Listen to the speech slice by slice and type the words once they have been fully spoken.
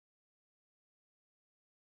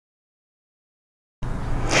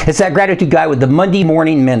It's that gratitude guy with the Monday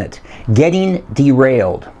Morning Minute, getting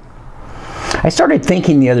derailed. I started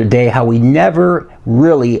thinking the other day how we never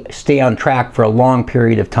really stay on track for a long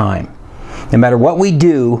period of time. No matter what we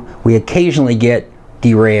do, we occasionally get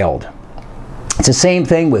derailed. It's the same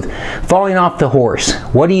thing with falling off the horse.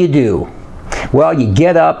 What do? Well, you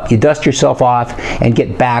get up, you dust yourself off, and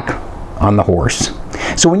get back on the horse.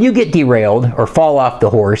 So when you get derailed or fall off the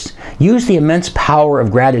horse, use the immense power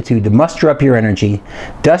of gratitude to muster up your energy,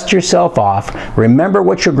 dust yourself off, remember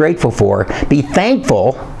what you're grateful for, be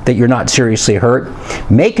thankful that you're not seriously hurt,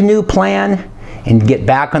 make a new plan, and get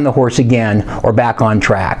back on the horse again or back on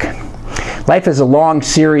track. Life is a long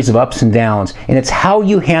series of ups and downs, and it's how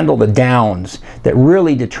you handle the downs that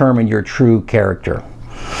really determine your true character.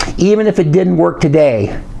 Even if it didn't work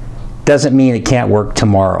today, doesn't mean it can't work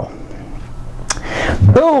tomorrow.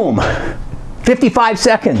 Boom! 55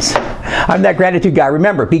 seconds. I'm that gratitude guy.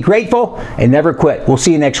 Remember, be grateful and never quit. We'll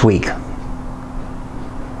see you next week.